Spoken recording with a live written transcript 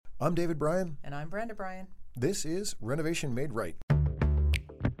I'm David Bryan. And I'm Brenda Bryan. This is Renovation Made Right.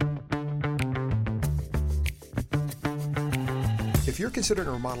 If you're considering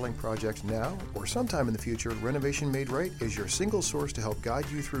a remodeling project now or sometime in the future, Renovation Made Right is your single source to help guide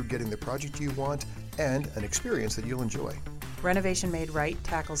you through getting the project you want and an experience that you'll enjoy. Renovation Made Right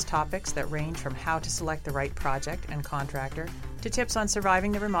tackles topics that range from how to select the right project and contractor, to tips on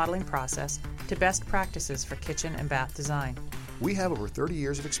surviving the remodeling process, to best practices for kitchen and bath design. We have over 30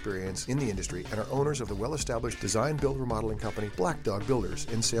 years of experience in the industry and are owners of the well-established design build remodeling company Black Dog Builders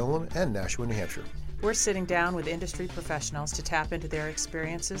in Salem and Nashua, New Hampshire. We're sitting down with industry professionals to tap into their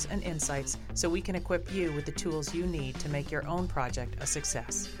experiences and insights so we can equip you with the tools you need to make your own project a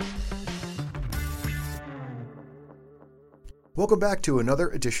success. Welcome back to another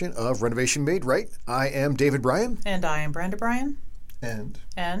edition of Renovation Made Right. I am David Bryan. And I am Brenda Bryan.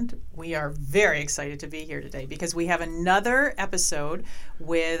 And we are very excited to be here today because we have another episode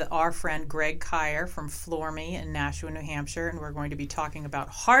with our friend Greg Kier from Floor Me in Nashua, New Hampshire, and we're going to be talking about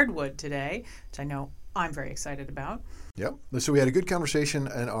hardwood today, which I know I'm very excited about. Yep. So we had a good conversation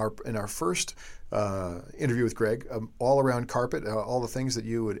in our first interview with Greg, all around carpet, all the things that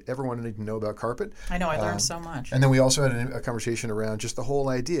you would ever want to need to know about carpet. I know, I learned so much. And then we also had a conversation around just the whole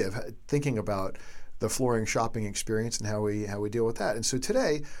idea of thinking about the flooring shopping experience and how we deal with that. And so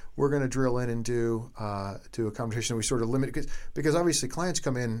today we're going to drill in and do a conversation that we sort of limit because obviously clients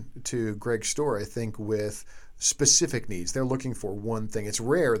come in to Greg's store, I think, with specific needs. They're looking for one thing. It's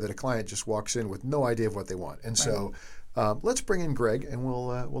rare that a client just walks in with no idea of what they want. And so let's bring in Greg and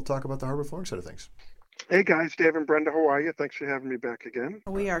we'll talk about the hardwood flooring side of things. Hey guys, Dave and Brenda, how are you? Thanks for having me back again.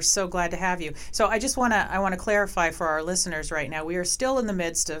 We are so glad to have you. So I want to clarify for our listeners right now, we are still in the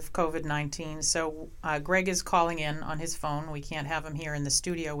midst of COVID-19. So Greg is calling in on his phone. We can't have him here in the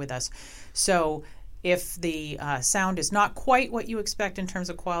studio with us. So if the sound is not quite what you expect in terms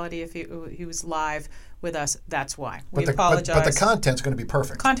of quality, if he was live with us, that's why. We apologize. But the content's going to be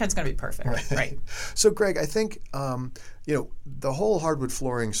perfect. Content's going to be perfect, right. So Greg, I think the whole hardwood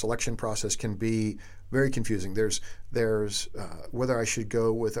flooring selection process can be very confusing. There's whether I should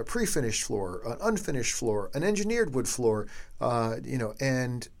go with a pre-finished floor, an unfinished floor, an engineered wood floor,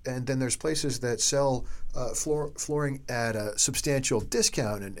 and then there's places that sell flooring at a substantial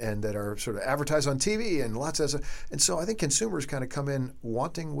discount and that are sort of advertised on TV and so I think consumers kind of come in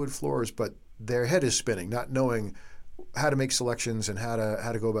wanting wood floors, but their head is spinning, not knowing how to make selections and how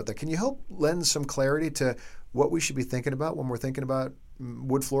to go about that. Can you help lend some clarity to what we should be thinking about when we're thinking about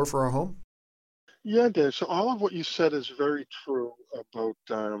wood floor for our home? Yeah, Dave. So all of what you said is very true about,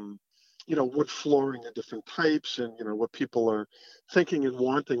 wood flooring and different types and, what people are thinking and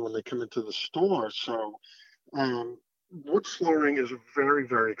wanting when they come into the store. So wood flooring is a very,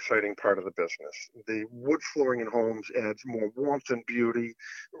 very exciting part of the business. The wood flooring in homes adds more warmth and beauty,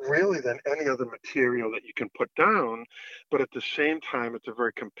 really, than any other material that you can put down. But at the same time, it's a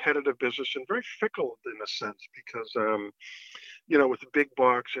very competitive business and very fickle in a sense because, with the big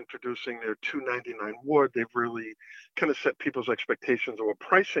box introducing their $2.99 wood, they've really kind of set people's expectations of what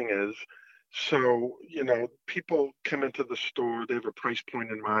pricing is. So, people come into the store, they have a price point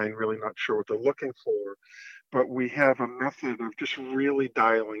in mind, really not sure what they're looking for. But we have a method of just really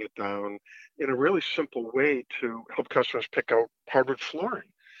dialing it down in a really simple way to help customers pick out hardwood flooring.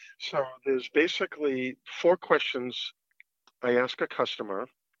 So there's basically 4 questions I ask a customer,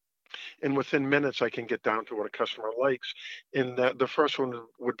 and within minutes I can get down to what a customer likes. And that the first one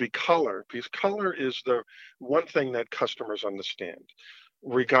would be color, because color is the one thing that customers understand,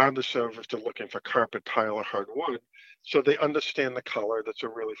 regardless of if they're looking for carpet, tile, or hardwood. So they understand the color. That's a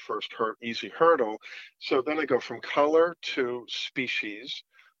really first easy hurdle. So then I go from color to species,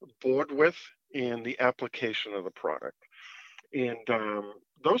 board width, and the application of the product. And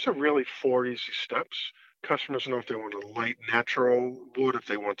those are really 4 easy steps. Customers know if they want a light natural wood, if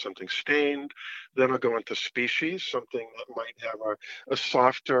they want something stained. Then I'll go into species, something that might have a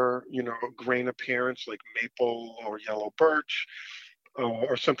softer, grain appearance like maple or yellow birch.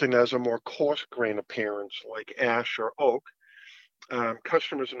 Or something that has a more coarse grain appearance like ash or oak.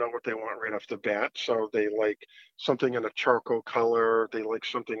 Customers know what they want right off the bat, so they like something in a charcoal color, they like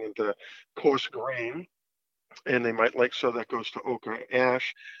something in the coarse grain, and they might like, so that goes to oak or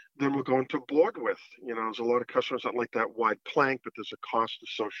ash. Then we'll go into board width. There's a lot of customers that like that wide plank, but there's a cost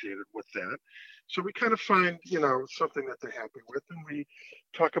associated with that. So we kind of find, something that they're happy with, and we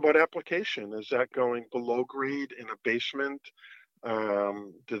talk about application. Is that going below grade in a basement?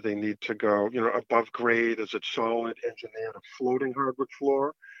 Do they need to go, above grade? Is it solid, engineered, or floating hardwood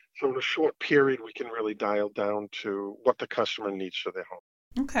floor? So in a short period, we can really dial down to what the customer needs for their home.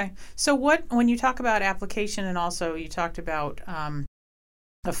 Okay. So when you talk about application and also you talked about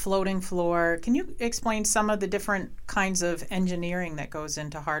a floating floor. Can you explain some of the different kinds of engineering that goes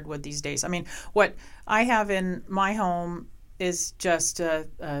into hardwood these days? I mean, what I have in my home is just a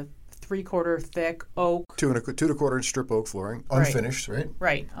 3/4 thick oak. 2 1/4 inch strip oak flooring, unfinished, right?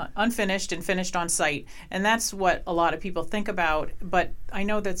 Right, unfinished and finished on site. And that's what a lot of people think about. But I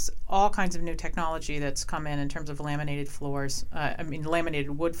know that's all kinds of new technology that's come in terms of laminated floors,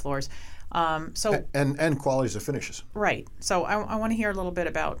 laminated wood floors. And qualities of finishes. Right. So I want to hear a little bit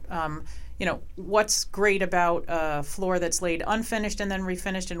about, what's great about a floor that's laid unfinished and then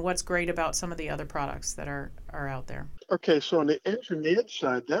refinished, and what's great about some of the other products that are out there. Okay, so on the engineered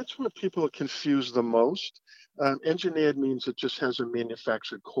side, that's where people are confused the most. Engineered means it just has a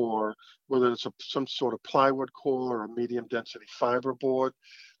manufactured core, whether it's some sort of plywood core or a medium density fiberboard.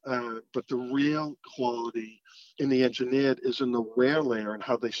 But the real quality in the engineered is in the wear layer and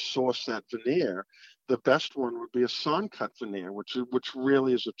how they source that veneer. The best one would be a sawn cut veneer, which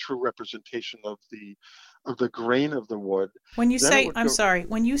really is a true representation of the grain of the wood. When you say,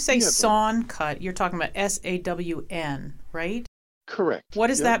 when you say Yeah, sawn cut, you're talking about SAWN, right? Correct. What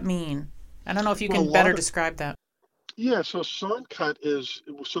does Yeah. that mean? I don't know if you Well, can better describe that. Yeah, so sawn cut is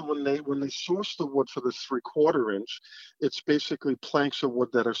so when they source the wood for the 3/4 inch, it's basically planks of wood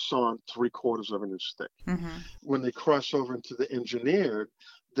that are sawn 3/4 of an inch thick. Hmm. When they cross over into the engineered,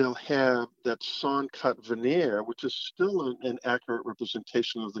 they'll have that sawn cut veneer, which is still an accurate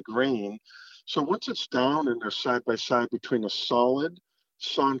representation of the grain. So once it's down and they're side by side between a solid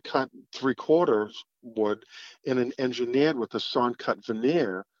sawn cut 3/4 wood and an engineered with a sawn cut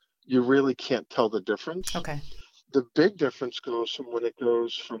veneer, you really can't tell the difference. Okay. The big difference goes from when it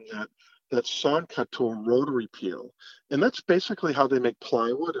goes from that sawn cut to a rotary peel, and that's basically how they make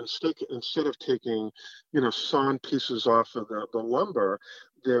plywood. Instead of taking, sawn pieces off of the lumber,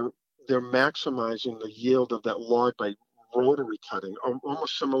 they're maximizing the yield of that log by rotary cutting,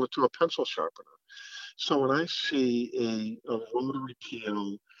 almost similar to a pencil sharpener. So when I see a rotary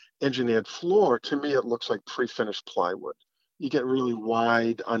peel engineered floor, to me it looks like pre-finished plywood. You get really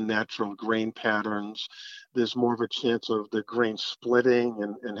wide, unnatural grain patterns. There's more of a chance of the grain splitting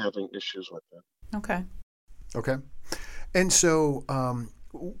and having issues with it. Okay. Okay. And so,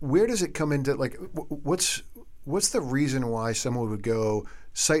 where does it come into, like, what's the reason why someone would go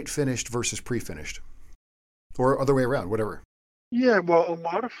site finished versus pre-finished, or other way around, whatever? Yeah, well, a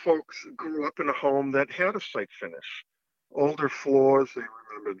lot of folks grew up in a home that had a site finish. Older floors, they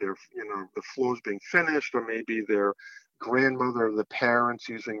remember the floors being finished, or maybe their grandmother or the parents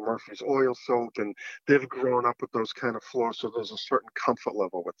using Murphy's oil soap, and they've grown up with those kind of floors, so there's a certain comfort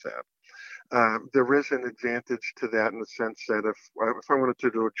level with that. There is an advantage to that in the sense that if I wanted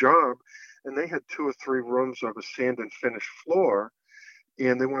to do a job and they had 2 or 3 rooms of a sand and finish floor,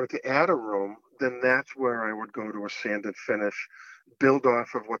 and they wanted to add a room, then that's where I would go to a sand and finish, build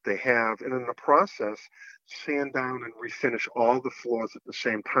off of what they have, and in the process, sand down and refinish all the floors at the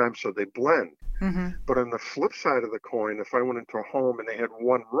same time so they blend. Mm-hmm. But on the flip side of the coin, if I went into a home and they had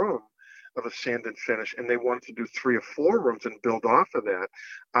 1 room of a sand and finish and they wanted to do 3 or 4 rooms and build off of that,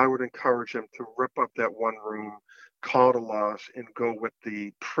 I would encourage them to rip up that 1 room, call it a loss, and go with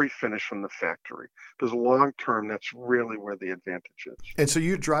the pre-finish from the factory. Because long term, that's really where the advantage is. And so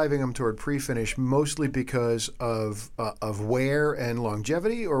you're driving them toward pre-finish mostly because of wear and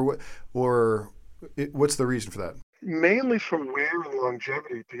longevity, or what's the reason for that? Mainly for wear and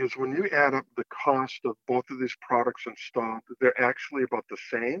longevity, because when you add up the cost of both of these products installed, they're actually about the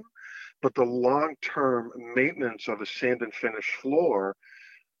same. But the long-term maintenance of a sand and finish floor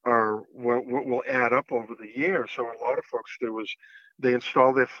are what will add up over the years. So a lot of folks do is they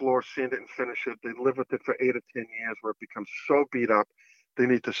install their floor, sand it and finish it. They live with it for 8 or 10 years where it becomes so beat up, they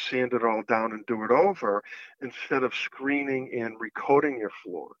need to sand it all down and do it over instead of screening and recoating your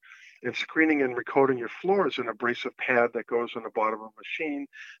floor. And screening and recoating your floor is an abrasive pad that goes on the bottom of a machine.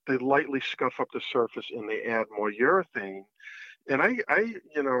 They lightly scuff up the surface and they add more urethane. And I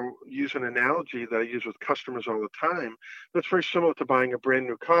use an analogy that I use with customers all the time. That's very similar to buying a brand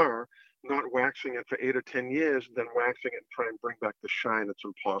new car, not waxing it for 8 or 10 years, then waxing it and try and bring back the shine. It's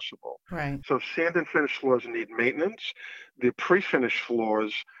impossible. Right. So sand and finish floors need maintenance. The pre-finished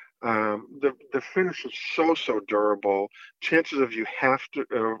floors, the finish is so durable. Chances of you have to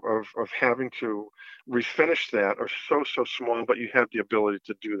of having to refinish that are so small, but you have the ability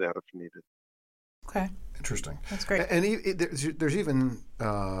to do that if needed. Okay. Interesting. That's great. And there's even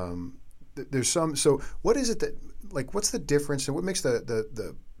there's some. So what is it that, like, what's the difference and what makes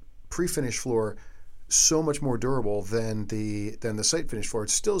the pre-finished floor so much more durable than the site finished floor?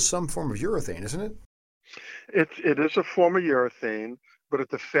 It's still some form of urethane, isn't it? It is a form of urethane, but at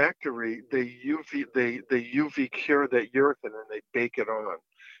the factory they UV cure that urethane and they bake it on.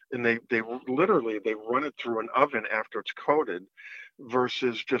 and they literally they run it through an oven after it's coated,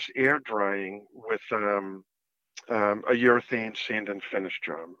 versus just air drying with a urethane sand and finish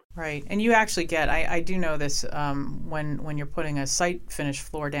job. Right, and you actually get. I do know this. When you're putting a site finish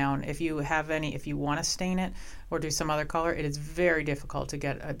floor down, if you want to stain it or do some other color, it is very difficult to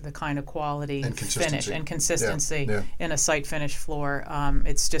get the kind of quality and finish and consistency Yeah. in a site finish floor.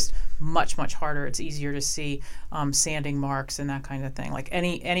 It's just much harder. It's easier to see sanding marks and that kind of thing. Like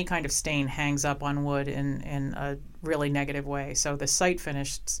any kind of stain hangs up on wood in a really negative way. So the site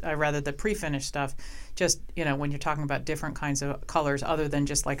finished, rather the pre-finished stuff, just when you're talking about different kinds of colors other than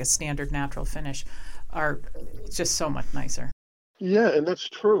just like a standard natural finish, are just so much nicer. Yeah, and that's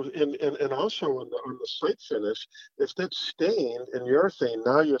true. And also on the site finish, if that's stained in urethane,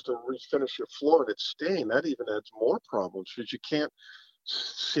 now you have to refinish your floor and it's stained. That even adds more problems because you can't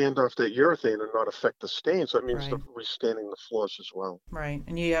sand off that urethane and not affect the stain. So it means Right. restaining the floors as well. Right,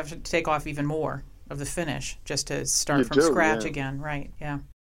 and you have to take off even more of the finish just to start You from do, scratch yeah. again. Right, yeah.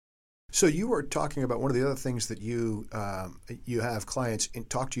 So you were talking about one of the other things that you have clients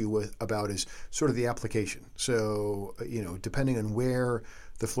talk to you about is sort of the application. So depending on where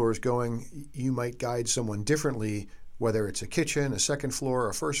the floor is going, you might guide someone differently, whether it's a kitchen, a second floor,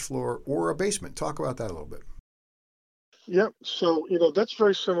 a first floor, or a basement. Talk about that a little bit. Yep. So, that's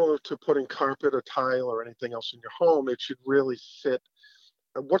very similar to putting carpet or tile or anything else in your home. It should really fit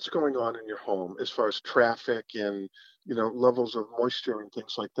what's going on in your home as far as traffic and levels of moisture and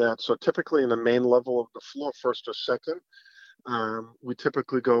things like that. So typically in the main level of the floor, first or second, we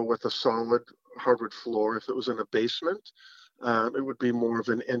typically go with a solid hardwood floor. If it was in a basement, it would be more of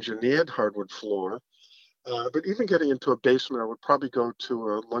an engineered hardwood floor. But even getting into a basement, I would probably go to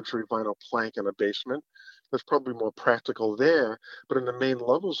a luxury vinyl plank in a basement. That's probably more practical there. But in the main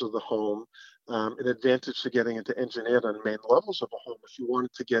levels of the home, an advantage to getting into engineered on main levels of a home, if you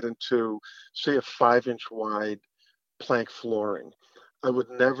wanted to get into, say, a 5-inch wide plank flooring, I would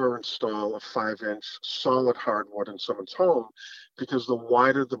never install a 5-inch solid hardwood in someone's home because the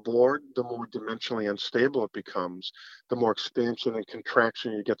wider the board, the more dimensionally unstable it becomes, the more expansion and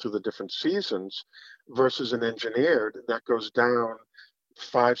contraction you get through the different seasons, versus an engineered that goes down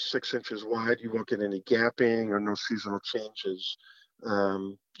 5-6 inches wide. You won't get any gapping or no seasonal changes,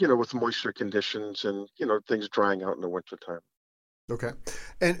 with moisture conditions and, things drying out in the wintertime. Okay.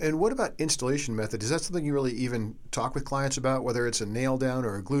 And what about installation method? Is that something you really even talk with clients about, whether it's a nail down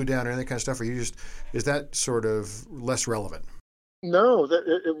or a glue down or any kind of stuff, or is that sort of less relevant? No,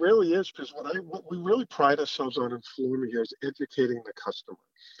 it really is, because what we really pride ourselves on in Flume here is educating the customer.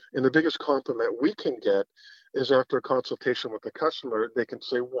 And the biggest compliment we can get is after a consultation with the customer, they can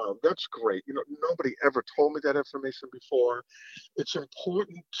say, wow, that's great. Nobody ever told me that information before. It's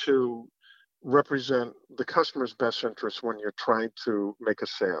important to represent the customer's best interest when you're trying to make a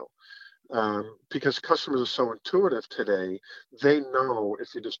sale. Because customers are so intuitive today, they know if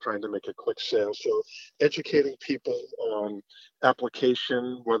you're just trying to make a quick sale. So educating people on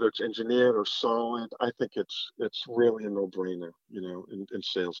application, whether it's engineered or solid, I think it's really a no-brainer, in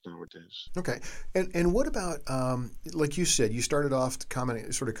sales nowadays. Okay. And what about, like you said, you started off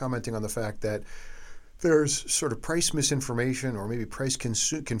commenting on the fact that there's sort of price misinformation or maybe price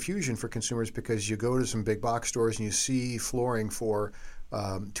confusion for consumers because you go to some big box stores and you see flooring for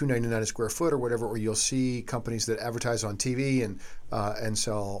 $2.99 a square foot or whatever, or you'll see companies that advertise on TV and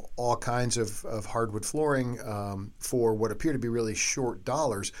sell all kinds of hardwood flooring for what appear to be really short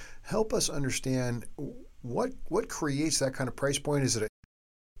dollars. Help us understand what creates that kind of price point.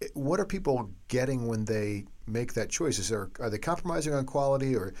 What are people getting when they make that choice? Are they compromising on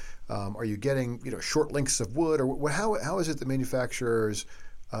quality, or are you getting short lengths of wood, or how is it that manufacturers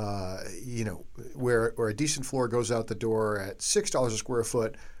where a decent floor goes out the door at $6 a square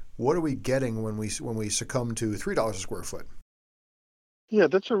foot, what are we getting when we succumb to $3 a square foot? Yeah,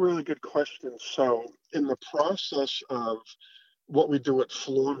 that's a really good question. So in the process of what we do at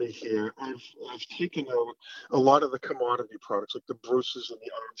Flume here, I've taken out a lot of the commodity products like the Bruces and the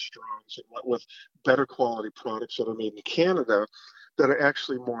Armstrongs and went with better quality products that are made in Canada that are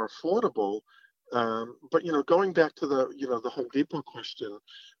actually more affordable. But going back to the Home Depot question,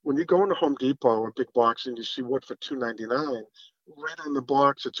 when you go into Home Depot or big box and you see wood for $2.99, right on the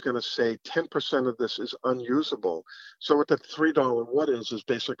box it's going to say 10% of this is unusable. So what the $3 wood is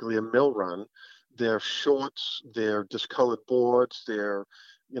basically a mill run. They're shorts, they're discolored boards, they're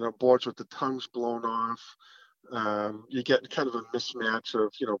boards with the tongues blown off. You get kind of a mismatch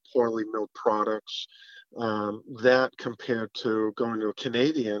of poorly milled products. That compared to going to a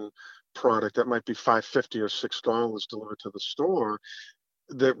Canadian product that might be $5.50 or $6 delivered to the store,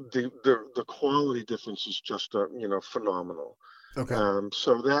 the quality difference is just phenomenal. Okay.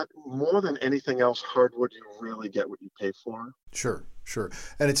 So that more than anything else, hardwood, you really get what you pay for. Sure, sure.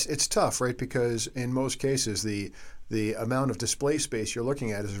 And it's tough, right? Because in most cases, the amount of display space you're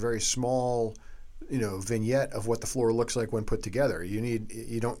looking at is a very small, vignette of what the floor looks like when put together.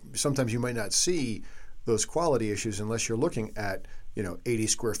 Sometimes you might not see those quality issues unless you're looking at 80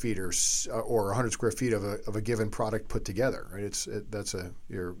 square feet or 100 square feet of a given product put together, right?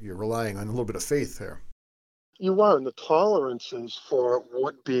 You're relying on a little bit of faith there. You are, and the tolerances for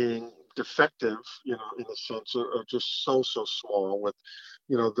wood being defective, in a sense, are just so small. With,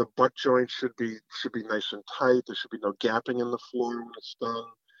 the butt joint should be nice and tight. There should be no gapping in the floor when it's done.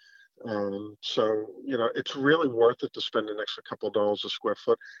 So it's really worth it to spend an extra couple of dollars a square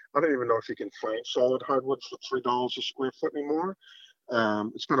foot. I don't even know if you can find solid hardwood for $3 a square foot anymore.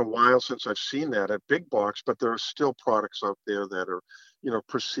 It's been a while since I've seen that at big box, but there are still products out there that are,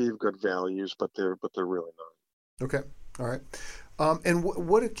 perceived good values, but they're really not. Okay. All right. And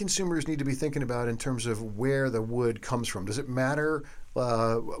what do consumers need to be thinking about in terms of where the wood comes from? Does it matter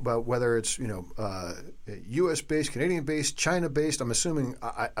about whether it's U.S. based, Canadian based, China based? I'm assuming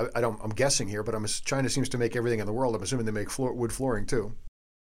I'm guessing here, but China seems to make everything in the world. I'm assuming they make wood flooring too.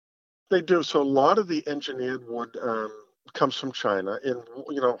 They do. So a lot of the engineered wood comes from China, and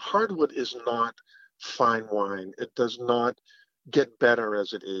hardwood is not fine wine. It does not get better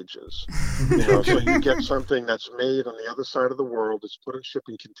as it ages. So you get something that's made on the other side of the world. It's put in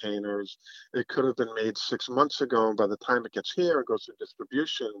shipping containers. It could have been made 6 months ago, and by the time it gets here and goes through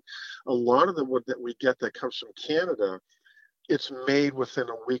distribution, a lot of the wood that we get that comes from Canada, it's made within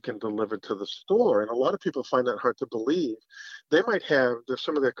a week and delivered to the store. And a lot of people find that hard to believe. They might have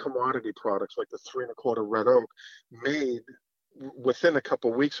some of their commodity products, like the 3 1/4 red oak, made within a couple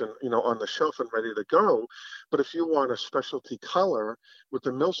of weeks and on the shelf and ready to go. But if you want a specialty color, what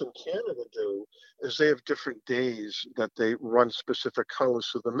the mills in Canada do is they have different days that they run specific colors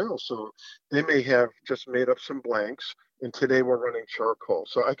through the mill. So they may have just made up some blanks, and today we're running charcoal.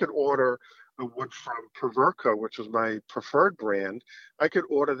 So I could order a wood from Proverco, which is my preferred brand. I could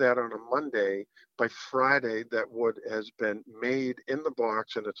order that on a Monday. By Friday, that wood has been made in the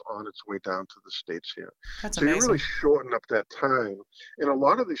box and it's on its way down to the States here. That's so amazing. You really shorten up that time. And a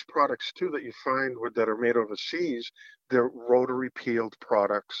lot of these products too that you find that are made overseas, they're rotary peeled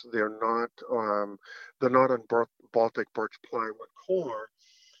products. They're not on Baltic birch plywood core.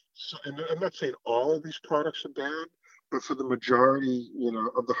 So, and I'm not saying all of these products are bad, but for the majority,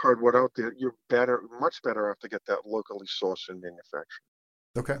 of the hardwood out there, you're much better off to get that locally sourced and manufactured.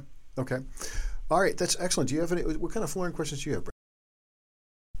 Okay. All right, that's excellent. Do you have what kind of flooring questions do you have, Brad?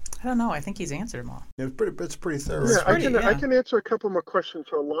 I don't know. I think he's answered them all. Yeah, it's pretty thorough. Yeah, I can answer a couple more questions.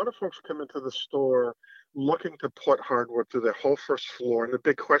 So a lot of folks come into the store looking to put hardwood through their whole first floor, and the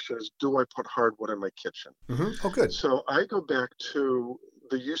big question is, do I put hardwood in my kitchen? Mm-hmm. Oh, good. So I go back to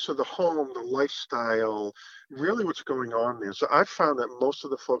the use of the home, the lifestyle, really what's going on there. So I've found that most of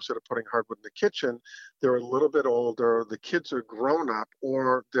the folks that are putting hardwood in the kitchen, they're a little bit older, the kids are grown up,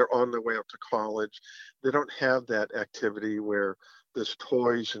 or they're on their way up to college. They don't have that activity where there's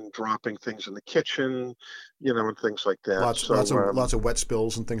toys and dropping things in the kitchen, and things like that. Lots of wet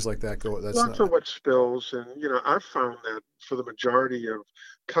spills and things like that. Lots of wet spills. And, I've found that for the majority of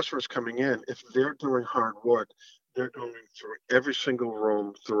customers coming in, if they're doing hardwood, they're going through every single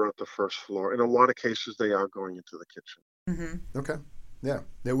room throughout the first floor. In a lot of cases, they are going into the kitchen. Mm-hmm. Okay. Yeah.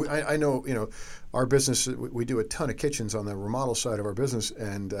 I know, our business, we do a ton of kitchens on the remodel side of our business.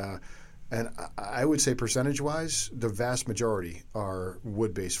 And I would say percentage-wise, the vast majority are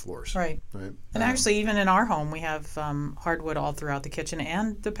wood-based floors. Right. And actually, even in our home, we have hardwood all throughout the kitchen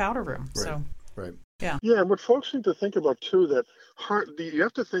and the powder room. Right. So. Right. Yeah. Yeah, and what folks need to think about too, that you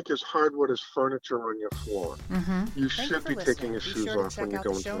have to think as hardwood as furniture on your floor. Mm-hmm. You should be taking your shoes off when you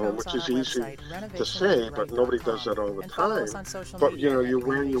go into home, which is easy to say, but nobody does that all the time. But you're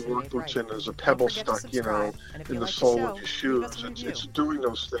wearing your work boots and there's a pebble stuck, in the sole of your shoes. It's doing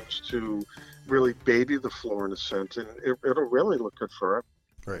those things to really baby the floor in a sense, and it'll really look good forever.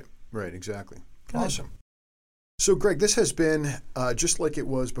 Right, exactly. Awesome. So, Greg, this has been just like it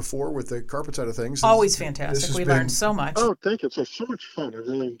was before with the carpet side of things. Always fantastic. We learned so much. Oh, thank you. It's so much fun. I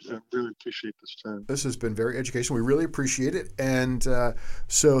really appreciate this time. This has been very educational. We really appreciate it. And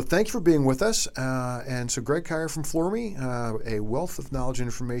so thank you for being with us. And so Greg Kier from FloorMe, a wealth of knowledge and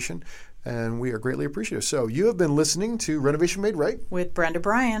information, and we are greatly appreciative. So you have been listening to Renovation Made Right with Brenda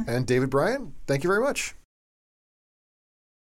Bryan and David Bryan. Thank you very much.